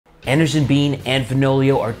Anderson Bean and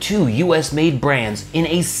Fenoglio are two US-made brands in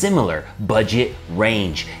a similar budget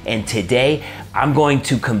range. And today, I'm going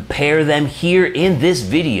to compare them here in this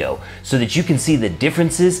video so that you can see the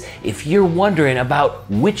differences if you're wondering about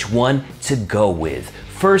which one to go with.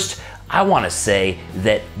 First, I want to say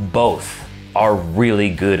that both are really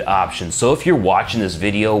good options. So if you're watching this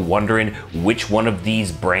video wondering which one of these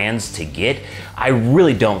brands to get, I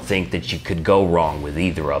really don't think that you could go wrong with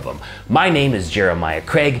either of them. My name is Jeremiah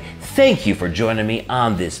Craig. Thank you for joining me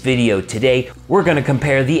on this video today. We're gonna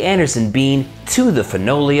compare the Anderson Bean to the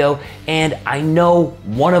Fenoglio, and I know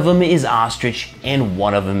one of them is ostrich and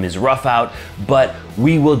one of them is rough out, but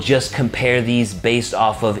we will just compare these based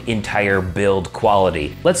off of entire build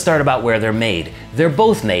quality. Let's start about where they're made. They're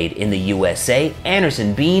both made in the USA.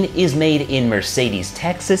 Anderson Bean is made in Mercedes,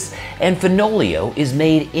 Texas, and Fenoglio is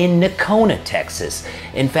made in Nocona, Texas.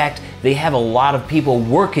 In fact, they have a lot of people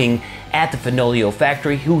working at the Fenoglio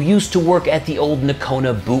factory who used to work at the old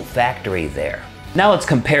Nocona boot factory there. Now let's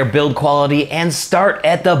compare build quality and start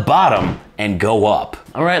at the bottom and go up.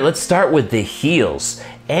 All right, let's start with the heels.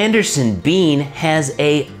 Anderson Bean has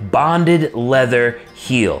a bonded leather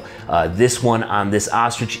heel. This one on this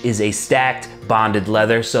ostrich is a stacked bonded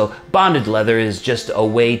leather. So bonded leather is just a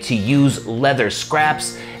way to use leather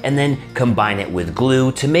scraps and then combine it with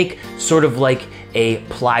glue to make sort of like a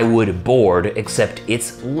plywood board, except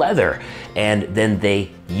it's leather. And then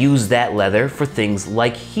they use that leather for things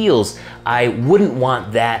like heels. I wouldn't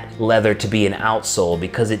want that leather to be an outsole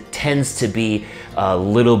because it tends to be a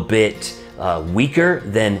little bit weaker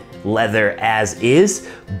than leather as is,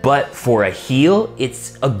 but for a heel,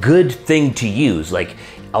 it's a good thing to use. Like,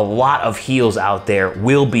 a lot of heels out there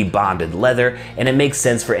will be bonded leather, and it makes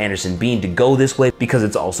sense for Anderson Bean to go this way because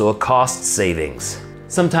it's also a cost savings.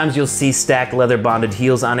 Sometimes you'll see stacked leather bonded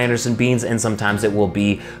heels on Anderson Beans, and sometimes it will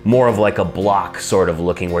be more of like a block sort of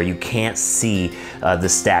looking where you can't see the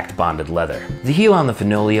stacked bonded leather. The heel on the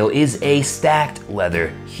Fenoglio is a stacked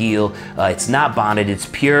leather heel. It's not bonded, it's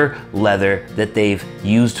pure leather that they've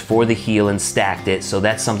used for the heel and stacked it. So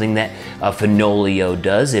that's something that Fenoglio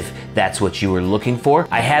does if that's what you were looking for.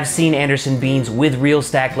 I have seen Anderson Beans with real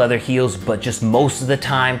stacked leather heels, but just most of the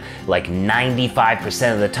time, like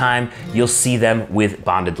 95% of the time, you'll see them with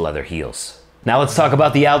bonded leather heels. Now let's talk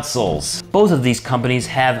about the outsoles. Both of these companies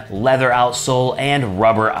have leather outsole and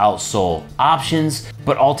rubber outsole options,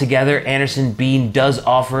 but altogether Anderson Bean does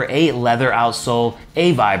offer a leather outsole,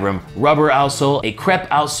 a Vibram rubber outsole, a crepe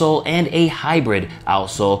outsole, and a hybrid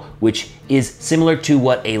outsole, which is similar to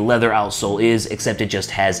what a leather outsole is, except it just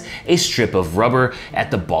has a strip of rubber at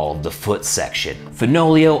the ball of the foot section.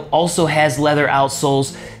 Fenoglio also has leather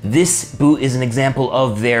outsoles. This boot is an example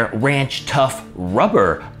of their Ranch Tough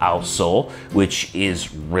rubber outsole, which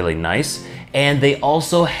is really nice. And they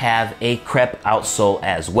also have a crepe outsole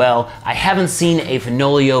as well. I haven't seen a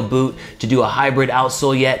Fenoglio boot to do a hybrid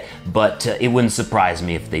outsole yet, but it wouldn't surprise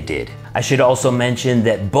me if they did. I should also mention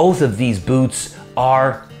that both of these boots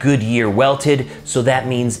are Goodyear welted, so that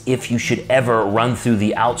means if you should ever run through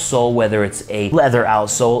the outsole, whether it's a leather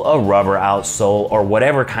outsole, a rubber outsole, or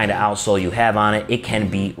whatever kind of outsole you have on it, it can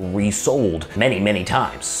be resoled many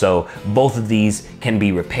times. So both of these can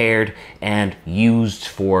be repaired and used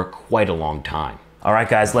for quite a long time. All right,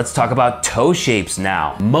 guys, let's talk about toe shapes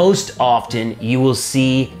now. Most often you will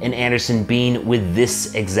see an Anderson Bean with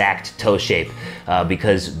this exact toe shape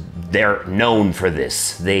because they're known for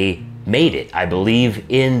this. They made it, I believe,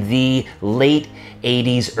 in the late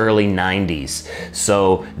 80s, early 90s.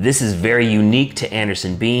 So this is very unique to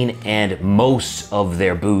Anderson Bean, and most of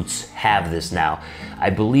their boots have this now. I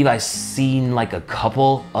believe I've seen like a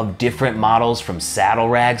couple of different models from Saddle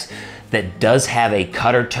Rags that does have a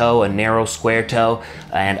cutter toe, a narrow square toe,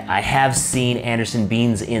 and I have seen Anderson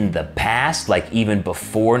Beans in the past, like even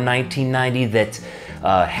before 1990, that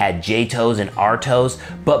had J-toes and R-toes,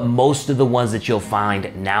 but most of the ones that you'll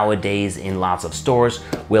find nowadays in lots of stores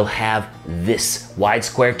will have this wide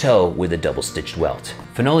square toe with a double stitched welt.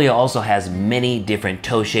 Fenoglio also has many different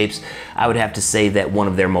toe shapes. I would have to say that one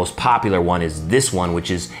of their most popular one is this one, which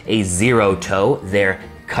is a zero toe, their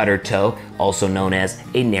cutter toe, also known as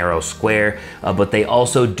a narrow square, but they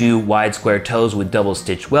also do wide square toes with double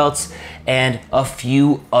stitch welts and a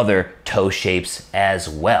few other toe shapes as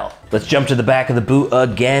well. Let's jump to the back of the boot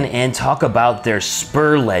again and talk about their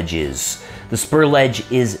spur ledges. The spur ledge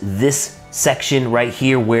is this section right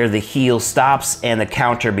here where the heel stops and the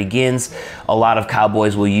counter begins. A lot of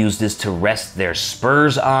cowboys will use this to rest their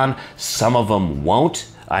spurs on. Some of them won't.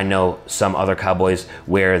 I know some other Cowboys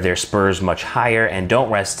wear their spurs much higher and don't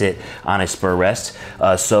rest it on a spur rest.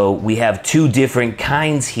 So we have two different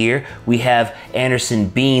kinds here. We have Anderson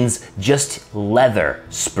Bean's just leather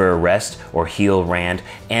spur rest or heel rand,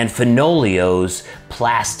 and Fenoglio's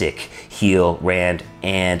plastic heel rand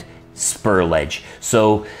and spur ledge.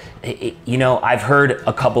 So, you know, I've heard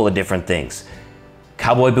a couple of different things.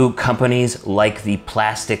 Cowboy boot companies like the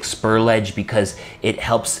plastic spur ledge because it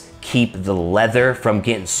helps keep the leather from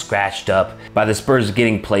getting scratched up by the spurs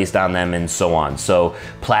getting placed on them and so on. So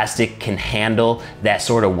plastic can handle that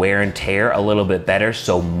sort of wear and tear a little bit better.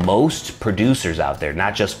 So most producers out there,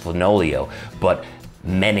 not just Fenoglio, but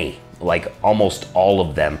many, like almost all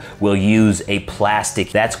of them, will use a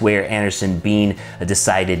plastic. That's where Anderson Bean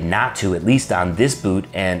decided not to, at least on this boot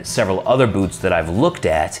and several other boots that I've looked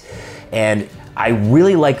at. And I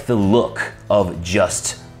really like the look of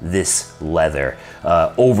just this leather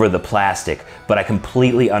over the plastic, but I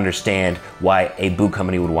completely understand why a boot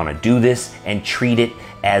company would want to do this and treat it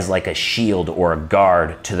as like a shield or a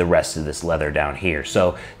guard to the rest of this leather down here.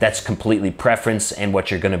 So that's completely preference and what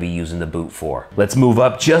you're going to be using the boot for. Let's move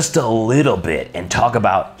up just a little bit and talk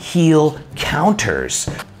about heel counters,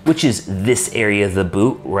 which is this area of the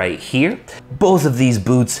boot right here. Both of these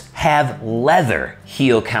boots have leather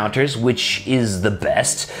heel counters, which is the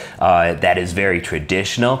best. That is very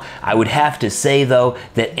traditional. I would have to say though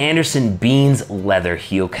that Anderson Bean's leather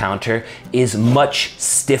heel counter is much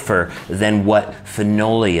stiffer than what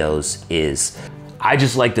Fenoglio's is. I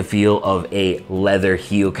just like the feel of a leather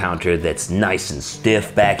heel counter that's nice and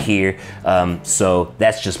stiff back here. So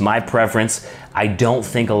that's just my preference. I don't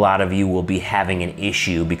think a lot of you will be having an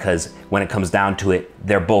issue because when it comes down to it,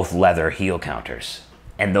 they're both leather heel counters.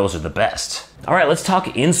 And those are the best. All right, let's talk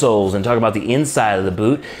insoles and talk about the inside of the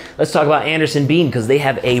boot. Let's talk about Anderson Bean because they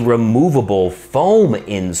have a removable foam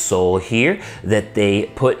insole here that they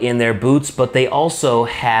put in their boots, but they also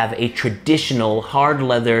have a traditional hard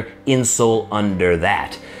leather insole under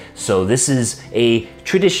that. So this is a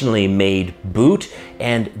traditionally made boot,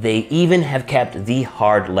 and they even have kept the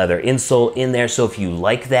hard leather insole in there. So if you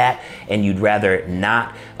like that and you'd rather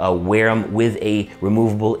not wear them with a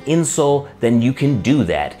removable insole, then you can do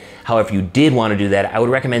that. However, if you did want to do that, I would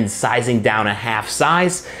recommend sizing down a half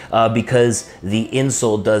size because the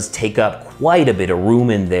insole does take up quite a bit of room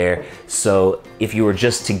in there. So if you were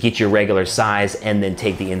just to get your regular size and then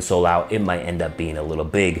take the insole out, it might end up being a little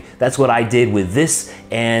big. That's what I did with this,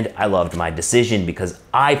 and I loved my decision because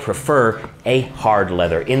I prefer a hard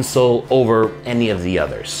leather insole over any of the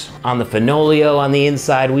others. On the Fenoglio on the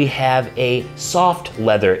inside, we have a soft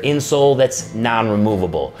leather insole that's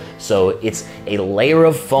non-removable. So it's a layer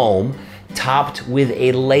of foam topped with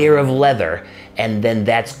a layer of leather, and then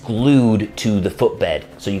that's glued to the footbed.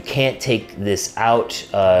 So you can't take this out.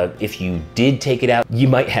 If you did take it out, you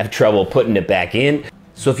might have trouble putting it back in.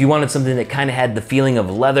 So if you wanted something that kind of had the feeling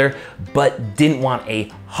of leather, but didn't want a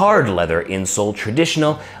hard leather insole,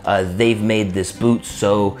 traditional, they've made this boot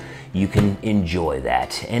so you can enjoy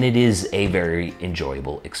that. And it is a very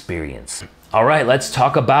enjoyable experience. All right, let's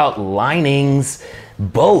talk about linings.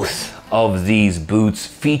 Both of these boots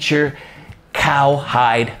feature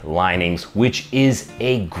cowhide linings, which is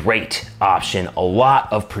a great option. A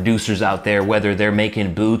lot of producers out there, whether they're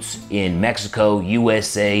making boots in Mexico,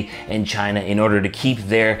 USA, and China, in order to keep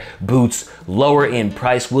their boots lower in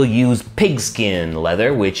price, will use pigskin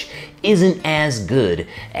leather, which isn't as good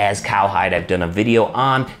as cowhide. I've done a video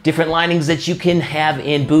on different linings that you can have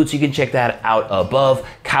in boots. You can check that out above.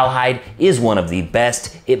 Cowhide is one of the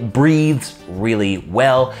best. It breathes really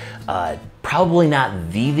well. Probably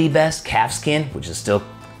not the best. Calfskin, which is still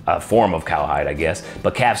a form of cowhide, I guess,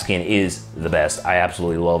 but calfskin is the best. I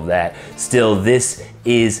absolutely love that. Still, this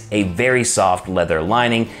is a very soft leather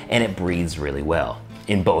lining and it breathes really well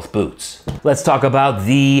in both boots. Let's talk about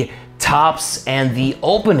the tops and the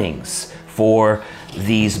openings for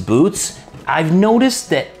these boots. I've noticed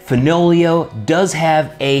that Fenoglio does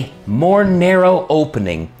have a more narrow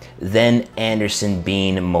opening than Anderson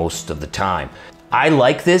Bean most of the time. I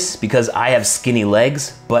like this because I have skinny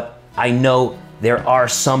legs, but I know there are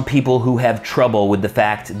some people who have trouble with the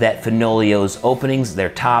fact that Fenoglio's openings, their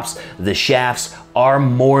tops, the shafts are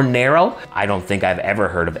more narrow. I don't think I've ever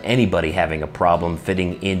heard of anybody having a problem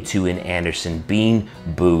fitting into an Anderson Bean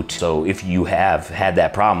boot. So if you have had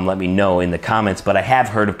that problem, let me know in the comments, but I have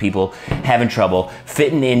heard of people having trouble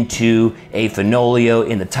fitting into a Fenoglio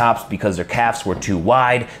in the tops because their calves were too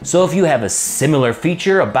wide. So if you have a similar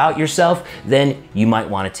feature about yourself, then you might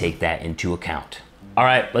want to take that into account. All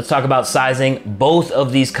right, let's talk about sizing. Both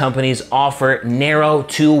of these companies offer narrow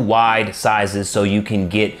to wide sizes so you can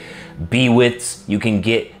get B widths, you can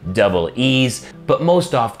get double E's, but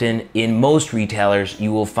most often in most retailers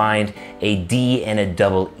you will find a D and a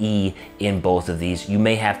double E in both of these. You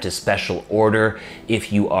may have to special order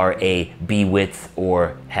if you are a B width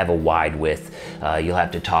or have a wide width. You'll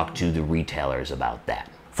have to talk to the retailers about that.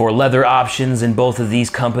 For leather options in both of these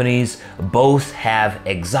companies, both have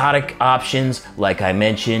exotic options. Like I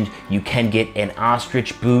mentioned, you can get an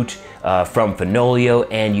ostrich boot from Fenoglio,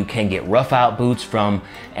 and you can get rough out boots from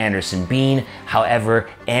Anderson Bean. However,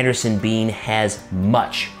 Anderson Bean has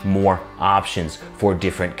much more options for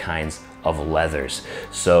different kinds of leathers.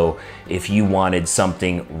 So if you wanted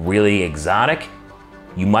something really exotic,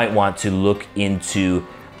 you might want to look into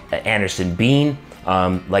Anderson Bean.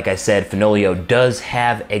 Like I said, Fenoglio does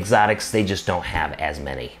have exotics, they just don't have as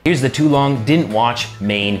many. Here's the too long didn't watch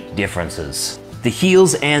main differences. The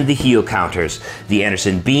heels and the heel counters. The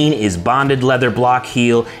Anderson Bean is bonded leather block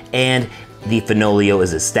heel, and the Fenoglio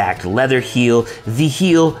is a stacked leather heel. The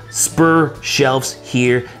heel spur shelves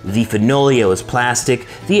here. The Fenoglio is plastic.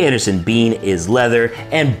 The Anderson Bean is leather,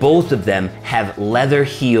 and both of them have leather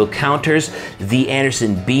heel counters. The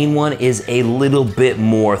Anderson Bean one is a little bit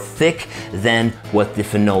more thick than what the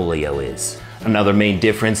Fenoglio is. Another main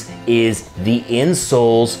difference is the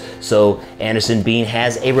insoles. So Anderson Bean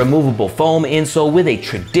has a removable foam insole with a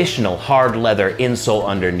traditional hard leather insole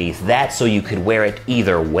underneath that, so you could wear it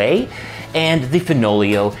either way. And the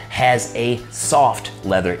Fenoglio has a soft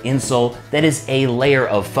leather insole that is a layer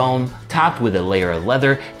of foam topped with a layer of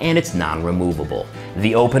leather, and it's non-removable.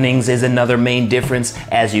 The openings is another main difference.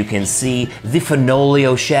 As you can see, the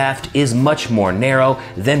Fenoglio shaft is much more narrow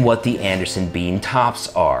than what the Anderson Bean tops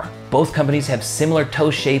are. Both companies have similar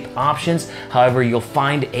toe shape options. However, you'll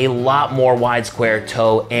find a lot more wide square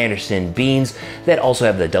toe Anderson Beans that also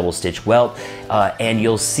have the double stitch welt, and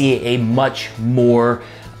you'll see a much more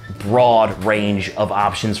broad range of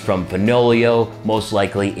options from Fenoglio, most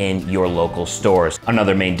likely in your local stores.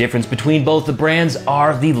 Another main difference between both the brands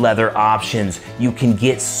are the leather options. You can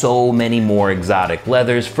get so many more exotic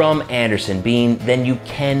leathers from Anderson Bean than you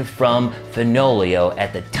can from Fenoglio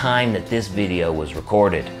at the time that this video was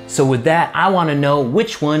recorded. So with that, I want to know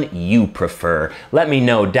which one you prefer. Let me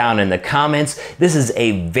know down in the comments. This is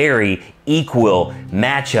a very equal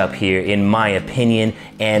matchup here in my opinion,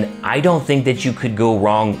 and I don't think that you could go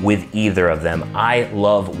wrong with either of them. I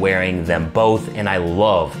love wearing them both, and I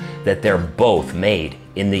love that they're both made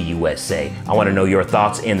in the USA. I want to know your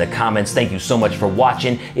thoughts in the comments. Thank you so much for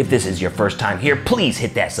watching. If this is your first time here, please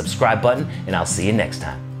hit that subscribe button, and I'll see you next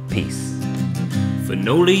time. Peace.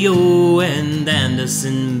 Fenoglio and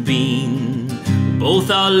Anderson Bean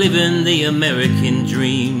both are living the American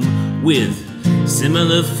dream with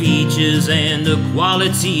similar features and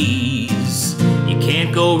qualities. You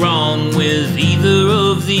can't go wrong with either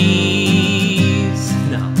of these.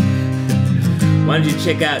 No. Why don't you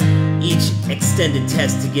check out each extended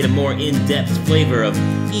test to get a more in-depth flavor of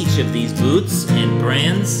each of these boots and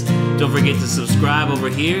brands. Don't forget to subscribe over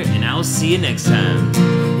here, and I'll see you next time.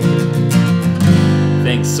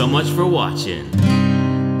 Thanks so much for watching.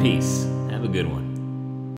 Peace. Have a good one.